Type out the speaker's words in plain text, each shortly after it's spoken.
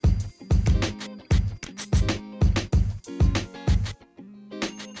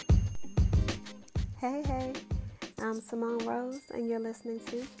Hey, I'm Simone Rose, and you're listening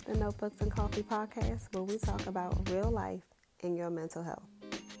to the Notebooks and Coffee podcast, where we talk about real life and your mental health.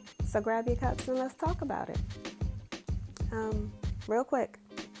 So grab your cups and let's talk about it. Real quick,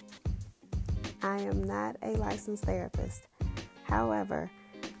 I am not a licensed therapist. However,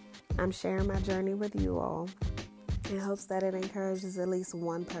 I'm sharing my journey with you all in hopes that it encourages at least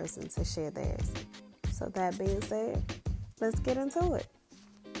one person to share theirs. So that being said, let's get into it.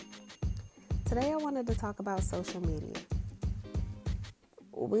 Today I wanted to talk about social media.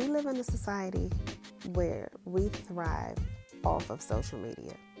 We live in a society where we thrive off of social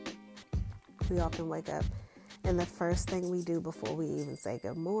media. We often wake up and the first thing we do before we even say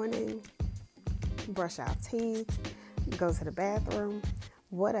good morning, brush our teeth, go to the bathroom,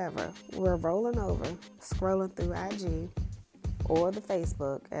 whatever, we're rolling over, scrolling through IG or the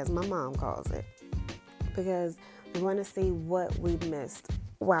Facebook, as my mom calls it, because we want to see what we missed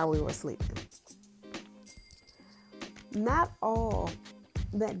while we were sleeping. Not all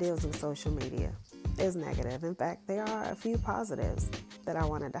that deals with social media is negative. In fact, there are a few positives that I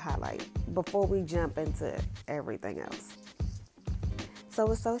wanted to highlight before we jump into everything else. So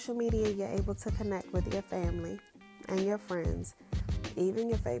with social media, you're able to connect with your family and your friends, even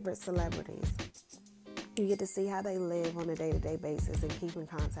your favorite celebrities. You get to see how they live on a day-to-day basis and keep in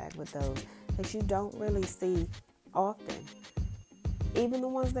contact with those that you don't really see often, even the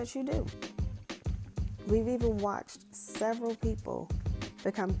ones that you do. We've even watched several people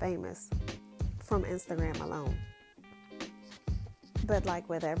become famous from Instagram alone. But like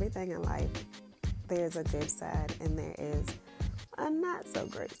with everything in life, there's a good side and there is a not so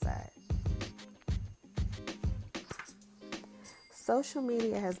great side. Social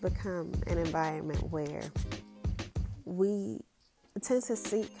media has become an environment where we tend to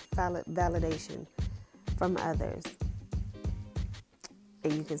seek validation from others.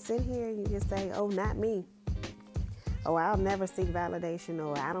 And you can sit here and you can say, oh, not me. Oh, I'll never seek validation,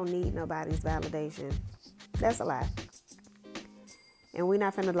 or I don't need nobody's validation. That's a lie. And we're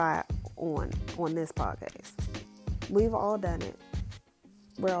not finna lie on this podcast. We've all done it.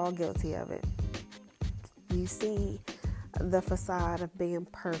 We're all guilty of it. You see the facade of being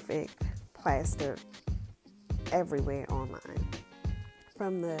perfect plastered everywhere online.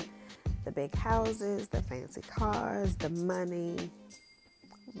 From the big houses, the fancy cars, the money,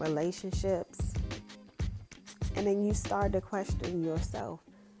 relationships. And then you start to question yourself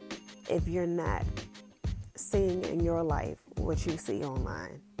if you're not seeing in your life what you see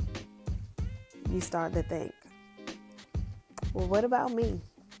online. You start to think, well, what about me?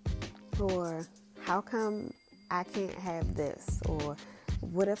 Or how come I can't have this? Or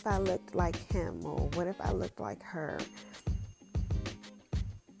what if I looked like him? Or what if I looked like her?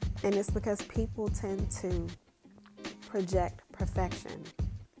 And it's because people tend to project perfection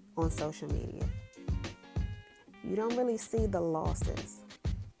on social media. You don't really see the losses.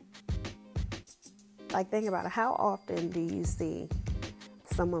 Like, think about it. How often do you see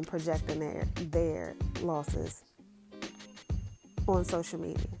someone projecting their losses on social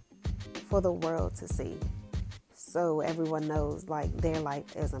media for the world to see, so everyone knows like their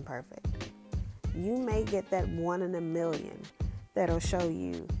life isn't perfect? You may get that 1 in a million that'll show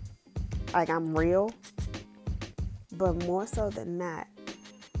you like I'm real, but more so than not,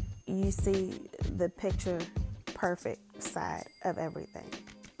 you see the picture perfect side of everything.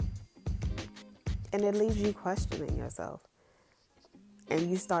 And it leaves you questioning yourself. And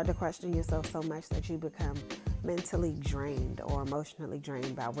you start to question yourself so much that you become mentally drained or emotionally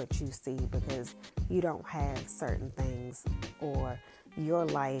drained by what you see, because you don't have certain things, or your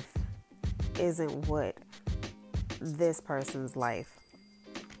life isn't what this person's life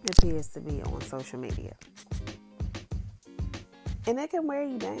appears to be on social media. And it can wear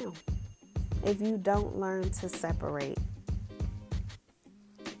you down if you don't learn to separate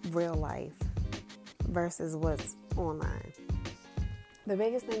real life versus what's online. The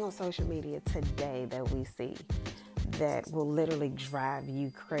biggest thing on social media today that we see that will literally drive you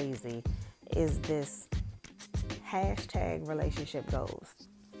crazy is this hashtag relationship goals.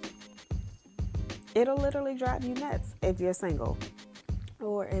 It'll literally drive you nuts if you're single,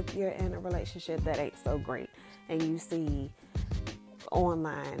 or if you're in a relationship that ain't so great and you see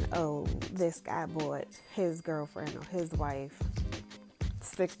online, oh, this guy bought his girlfriend or his wife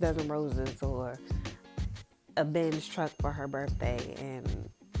 6 dozen roses or a Benz truck for her birthday, and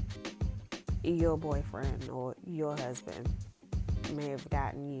your boyfriend or your husband may have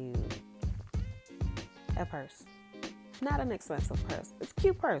gotten you a purse. Not an expensive purse. It's a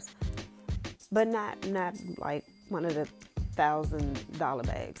cute purse, but not like one of the $1,000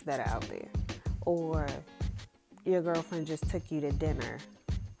 bags that are out there. Or your girlfriend just took you to dinner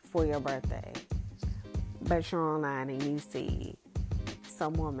for your birthday, But you're online and you see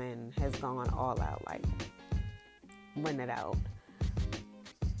some woman has gone all out, like rented out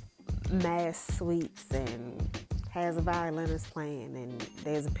mass suites and has a violinist playing, and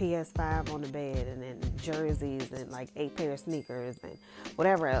there's a PS5 on the bed, and then jerseys and like 8 pair of sneakers and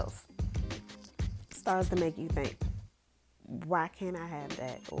whatever else. Starts to make you think, why can't I have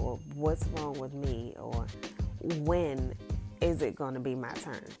that? Or what's wrong with me? Or when is it going to be my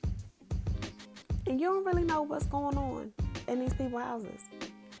turn? And you don't really know what's going on in these people's houses.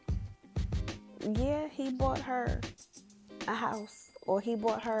 Yeah, he bought her a house, or he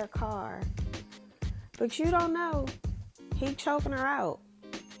bought her a car, but you don't know. He choking her out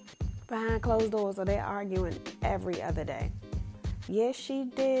behind closed doors, or they're arguing every other day. Yes, she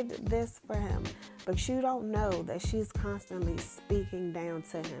did this for him, but you don't know that she's constantly speaking down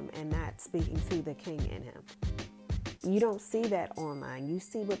to him and not speaking to the king in him. You don't see that online. You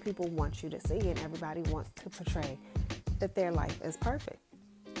see what people want you to see, and everybody wants to portray that their life is perfect.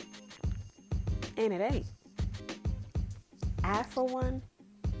 And it ain't. I, for one,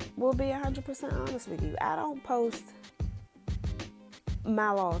 will be 100% honest with you. I don't post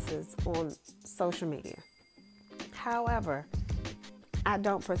my losses on social media. However, I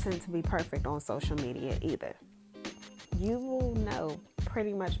don't pretend to be perfect on social media either. You will know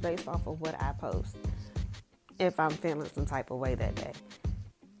pretty much based off of what I post if I'm feeling some type of way that day.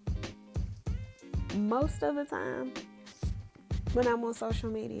 Most of the time when I'm on social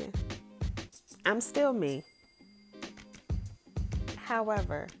media, I'm still me.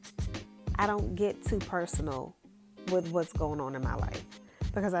 However, I don't get too personal with what's going on in my life,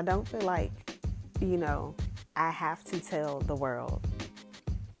 because I don't feel like, I have to tell the world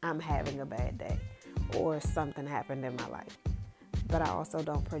I'm having a bad day or something happened in my life. But I also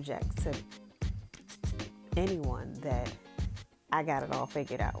don't project to anyone that I got it all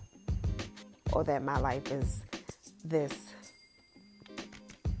figured out, or that my life is this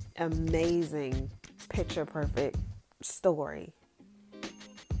amazing, picture perfect story.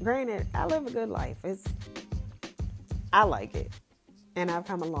 Granted, I live a good life. I like it, and I've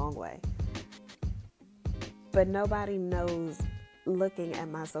come a long way. But nobody knows, looking at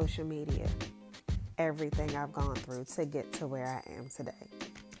my social media, everything I've gone through to get to where I am today.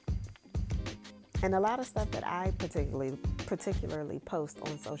 And a lot of stuff that I particularly post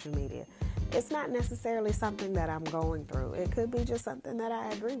on social media, it's not necessarily something that I'm going through. It could be just something that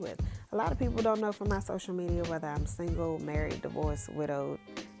I agree with. A lot of people don't know from my social media whether I'm single, married, divorced, widowed,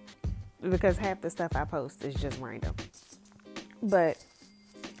 because half the stuff I post is just random. But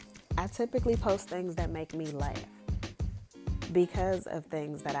I typically post things that make me laugh because of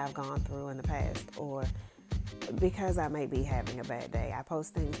things that I've gone through in the past, or because I may be having a bad day. I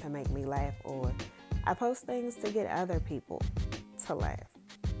post things to make me laugh, or I post things to get other people to laugh.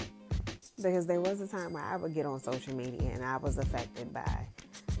 Because there was a time where I would get on social media and I was affected by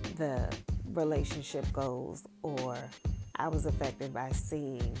the relationship goals, or I was affected by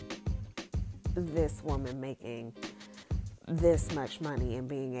seeing this woman making this much money and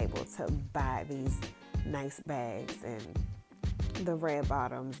being able to buy these nice bags and the red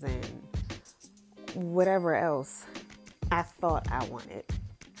bottoms and whatever else I thought I wanted.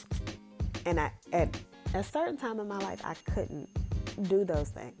 And at a certain time in my life, I couldn't do those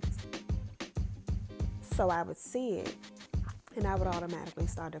things. So I would see it and I would automatically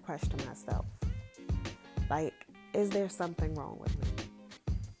start to question myself. Like, is there something wrong with me?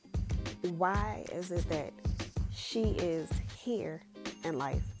 Why is it that she is here in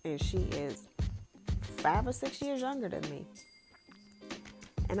life and she is 5 or 6 years younger than me,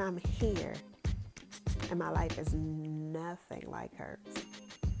 and I'm here and my life is nothing like hers?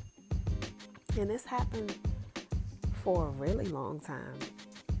 And this happened for a really long time,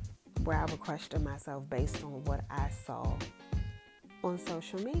 where I would question myself based on what I saw on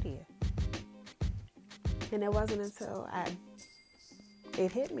social media. And it wasn't until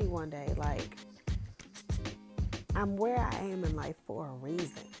it hit me one day, like, I'm where I am in life for a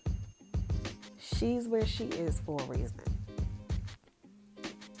reason. She's where she is for a reason.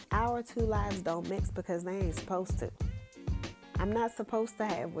 Our two lives don't mix because they ain't supposed to. I'm not supposed to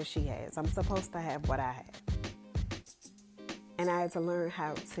have what she has. I'm supposed to have what I have. And I had to learn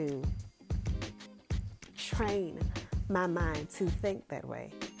how to train my mind to think that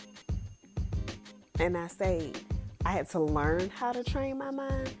way. And I say I had to learn how to train my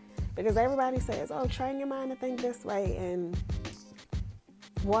mind, because everybody says, oh, train your mind to think this way, and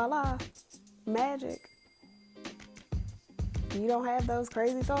voila, magic. You don't have those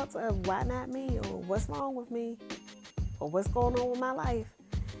crazy thoughts of why not me, or what's wrong with me, or what's going on with my life.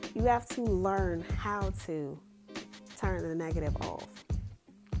 You have to learn how to turn the negative off.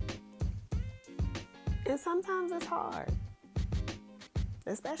 And sometimes it's hard,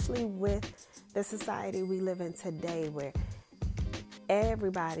 especially with the society we live in today where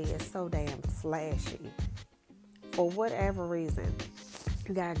everybody is so damn flashy. For whatever reason,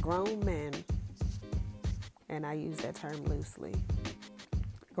 you got grown men, and I use that term loosely,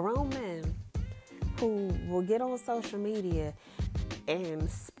 grown men who will get on social media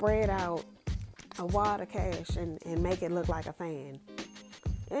and spread out a wad of cash and make it look like a fan.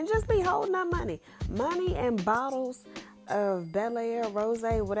 And just be holding up money and bottles of Bel Air,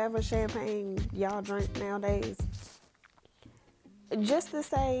 Rosé, whatever champagne y'all drink nowadays, just to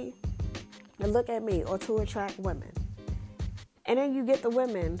say, look at me, or to attract women. And then you get the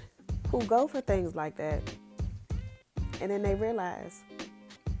women who go for things like that, and then they realize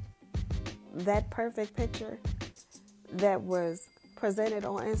that perfect picture that was presented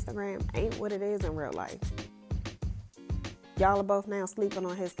on Instagram ain't what it is in real life. Y'all are both now sleeping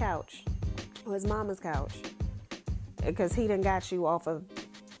on his couch, or his mama's couch, because he done got you off of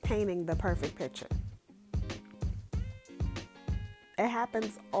painting the perfect picture. It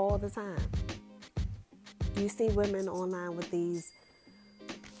happens all the time. You see women online with these,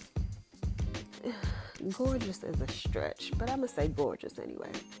 gorgeous is a stretch, but I'm going to say gorgeous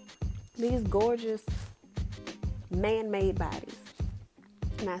anyway. These gorgeous man-made bodies.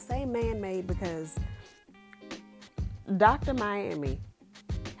 And I say man-made because Dr. Miami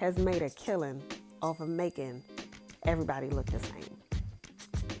has made a killing off of making everybody look the same.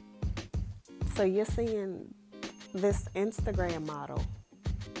 So you're seeing this Instagram model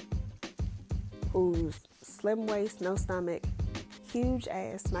who's slim waist, no stomach, huge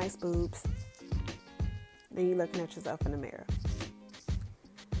ass, nice boobs. Then you're looking at yourself in the mirror.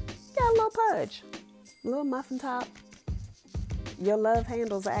 Got a little pudge, a little muffin top. Your love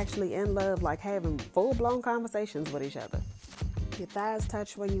handles are actually in love, like having full-blown conversations with each other. Your thighs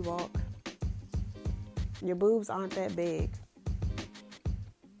touch when you walk. Your boobs aren't that big.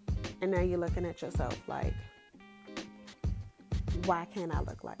 And now you're looking at yourself like, why can't I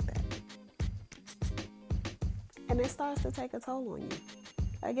look like that? And it starts to take a toll on you.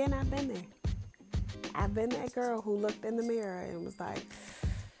 Again, I've been there. I've been that girl who looked in the mirror and was like,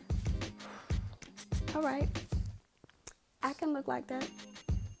 all right, I can look like that.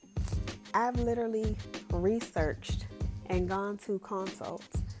 I've literally researched and gone to consults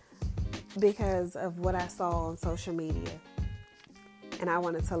because of what I saw on social media. And I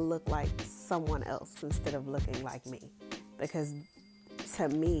wanted to look like someone else instead of looking like me. Because to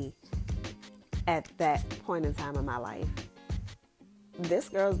me, at that point in time in my life, this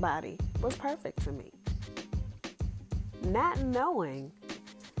girl's body was perfect to me. Not knowing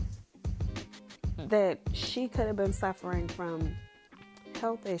that she could have been suffering from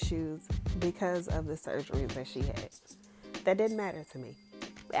health issues because of the surgeries that she had. That didn't matter to me.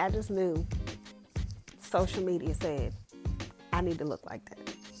 I just knew social media said I need to look like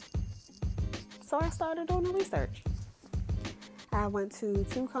that. So I started doing the research. I went to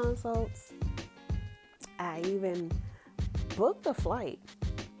 2 consults. I even booked a flight.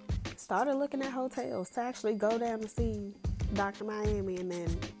 Started looking at hotels to actually go down to see Dr. Miami, and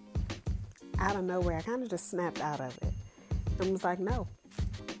then out of nowhere, I kind of just snapped out of it and was like, no.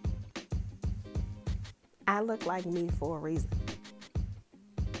 I look like me for a reason.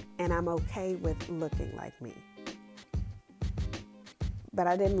 And I'm okay with looking like me. But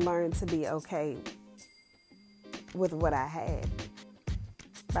I didn't learn to be okay with what I had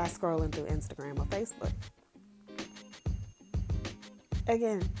by scrolling through Instagram or Facebook.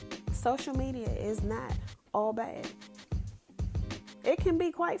 Again, social media is not all bad. It can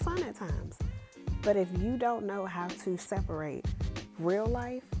be quite fun at times. But if you don't know how to separate real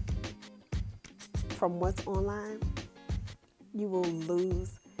life from what's online, you will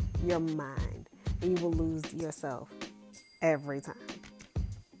lose your mind and you will lose yourself every time.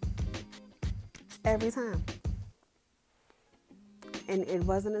 Every time. And it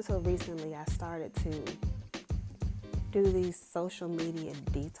wasn't until recently I started to do these social media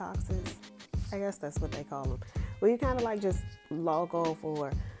detoxes. I guess that's what they call them. Where you kind of like just log off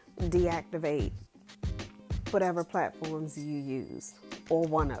or deactivate whatever platforms you use, or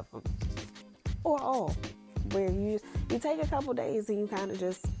one of them, or all. Where you take a couple days and you kind of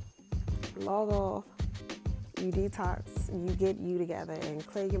just log off, you detox, you get you together and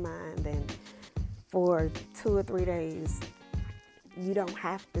clear your mind, and for 2 or 3 days, you don't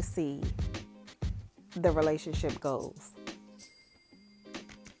have to see the relationship goals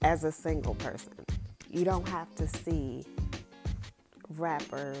as a single person. You don't have to see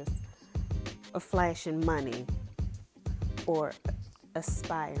rappers flashing money or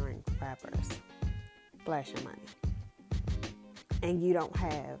aspiring rappers flashing money. And you don't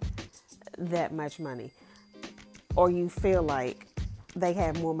have that much money, or you feel like they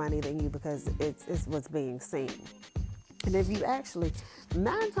have more money than you because it's what's being seen. And if you actually,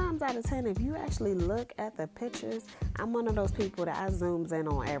 9 times out of 10, if you actually look at the pictures, I'm one of those people that I zooms in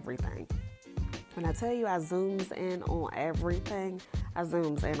on everything. When I tell you I zooms in on everything, I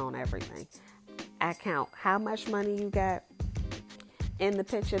zooms in on everything. I count how much money you got in the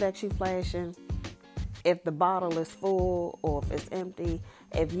picture that you flashing, if the bottle is full or if it's empty,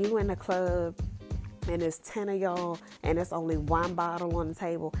 if you in the club and it's 10 of y'all and it's only one bottle on the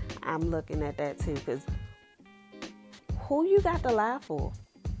table, I'm looking at that too, because who you got to lie for?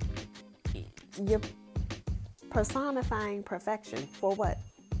 You're personifying perfection. For what?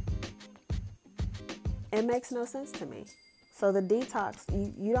 It makes no sense to me. So the detox,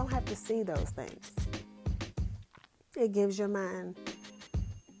 you don't have to see those things. It gives your mind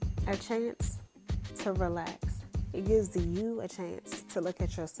a chance to relax. It gives you a chance to look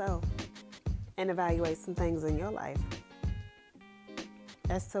at yourself and evaluate some things in your life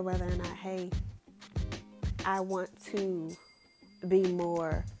as to whether or not, hey, I want to be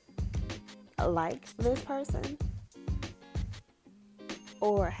more like this person,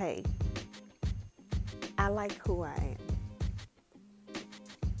 or hey, I like who I am.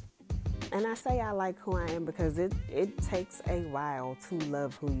 And I say I like who I am because it takes a while to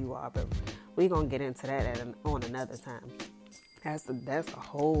love who you are, but we're going to get into that on another time. That's a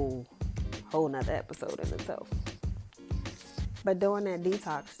whole nother episode in itself. But during that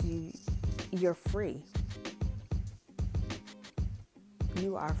detox, you're free.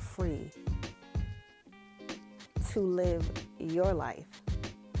 You are free to live your life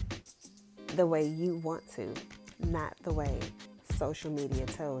the way you want to, not the way social media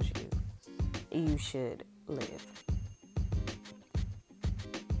tells you should live.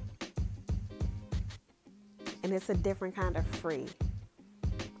 And it's a different kind of free,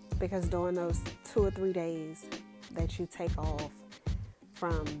 because during those 2 or 3 days that you take off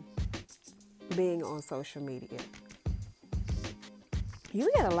from being on social media, you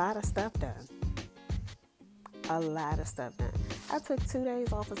get a lot of stuff done. A lot of stuff done. I took 2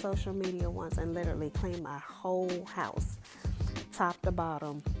 days off of social media once and literally cleaned my whole house, top to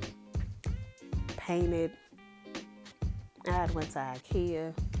bottom, painted. I went to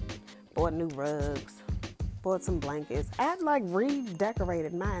IKEA, bought new rugs, bought some blankets. I had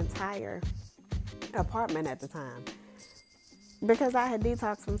redecorated my entire apartment at the time because I had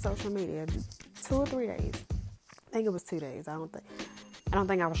detoxed from social media 2 or 3 days. I think it was 2 days. I don't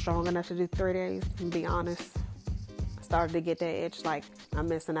think I was strong enough to do 3 days, to be honest. I started to get that itch like I'm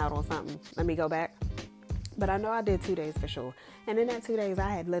missing out on something. Let me go back. But I know I did 2 days for sure. And in that 2 days, I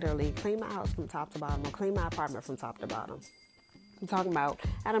had literally cleaned my house from top to bottom, or cleaned my apartment from top to bottom. I'm talking about,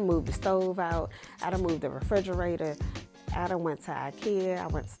 I done moved the stove out, I done moved the refrigerator, I done went to IKEA, I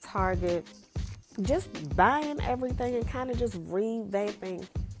went to Target, just buying everything and kind of just revamping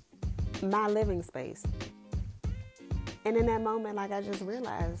my living space. And in that moment, I just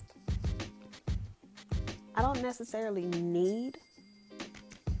realized I don't necessarily need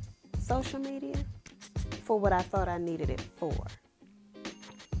social media for what I thought I needed it for.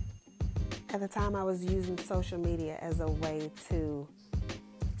 At the time, I was using social media as a way to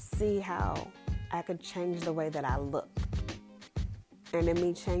see how I could change the way that I looked. And in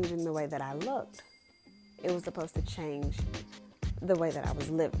me changing the way that I looked, it was supposed to change the way that I was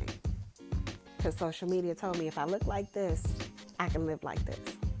living. Because social media told me if I look like this, I can live like this.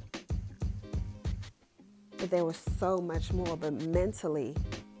 But there was so much more. But mentally,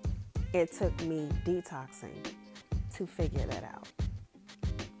 it took me detoxing to figure that out.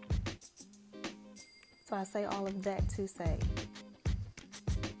 So I say all of that to say,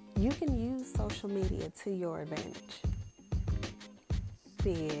 you can use social media to your advantage.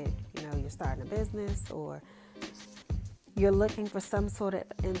 Be it, you're starting a business or you're looking for some sort of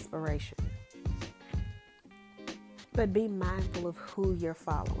inspiration. But be mindful of who you're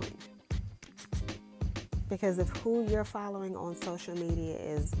following. Because if who you're following on social media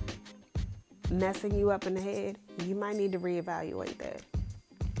is messing you up in the head, you might need to reevaluate that.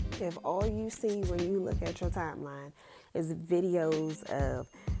 If all you see when you look at your timeline is videos of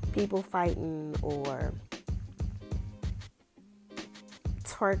people fighting or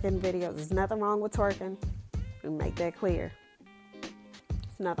twerking videos, there's nothing wrong with twerking. We make that clear.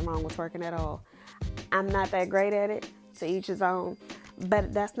 There's nothing wrong with twerking at all. I'm not that great at it, to each his own,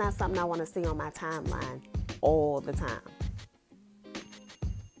 but that's not something I want to see on my timeline all the time.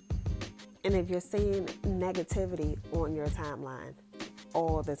 And if you're seeing negativity on your timeline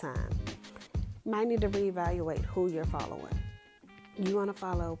all the time, you might need to reevaluate who you're following. You want to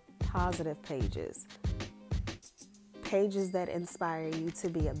follow positive pages pages that inspire you to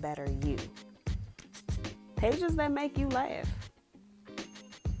be a better you. Pages that make you laugh.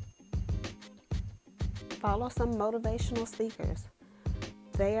 Follow some motivational speakers.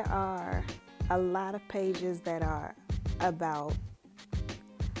 There are a lot of pages that are about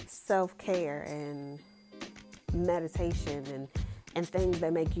self-care and meditation and things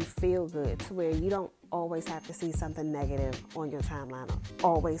that make you feel good, to where you don't always have to see something negative on your timeline,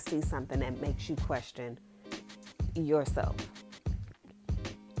 or always see something that makes you question yourself.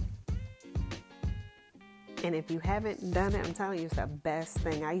 And if you haven't done it, I'm telling you, it's the best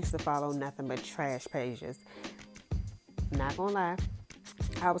thing. I used to follow nothing but trash pages. Not gonna lie,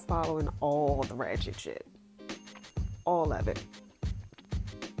 I was following all the ratchet shit. All of it.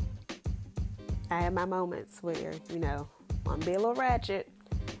 I had my moments where, I'm be a little ratchet,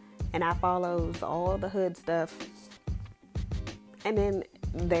 and I follows all the hood stuff. And then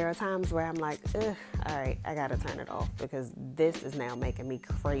there are times where I'm like, ugh, all right, I gotta turn it off, because this is now making me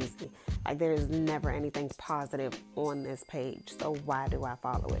crazy. Like, there's never anything positive on this page, so why do I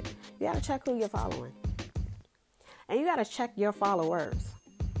follow it? You gotta check who you're following. And you gotta check your followers.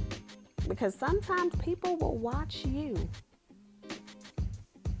 Because sometimes people will watch you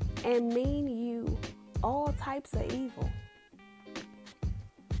and mean you all types of evil.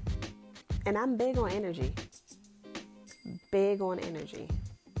 And I'm big on energy. Big on energy.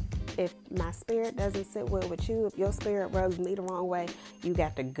 If my spirit doesn't sit well with you, if your spirit rubs me the wrong way, you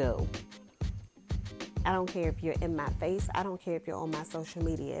got to go. I don't care if you're in my face. I don't care if you're on my social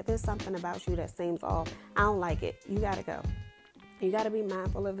media. If there's something about you that seems off, I don't like it. You got to go. You got to be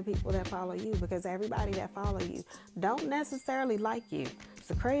mindful of the people that follow you, because everybody that follow you don't necessarily like you. It's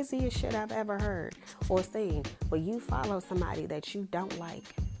the craziest shit I've ever heard or seen, where you follow somebody that you don't like.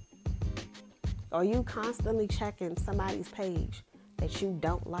 Or you constantly checking somebody's page that you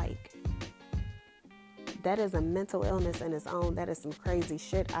don't like. That is a mental illness in its own. That is some crazy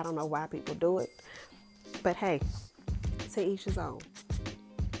shit. I don't know why people do it. But hey, to each his own.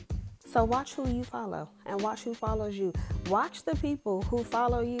 So watch who you follow and watch who follows you. Watch the people who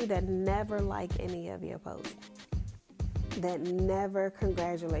follow you that never like any of your posts. That never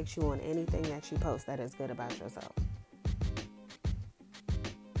congratulate you on anything that you post that is good about yourself.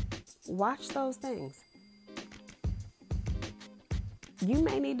 Watch those things. You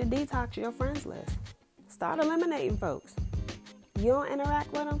may need to detox your friends list. Start eliminating folks. You don't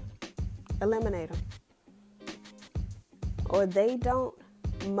interact with them? Eliminate them. Or they don't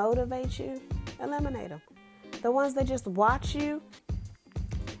motivate you? Eliminate them. The ones that just watch you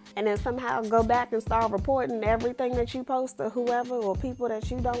and then somehow go back and start reporting everything that you post to whoever, or people that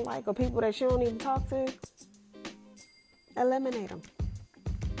you don't like, or people that you don't even talk to, eliminate them.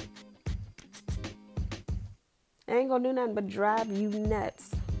 It ain't gonna do nothing but drive you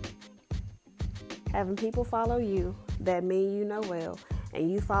nuts. Having people follow you that mean you know well, and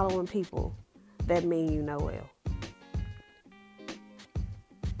you following people that mean you know well.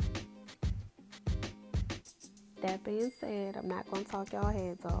 That being said, I'm not going to talk y'all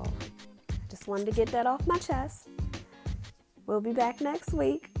heads off. I just wanted to get that off my chest. We'll be back next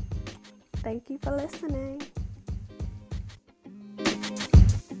week. Thank you for listening.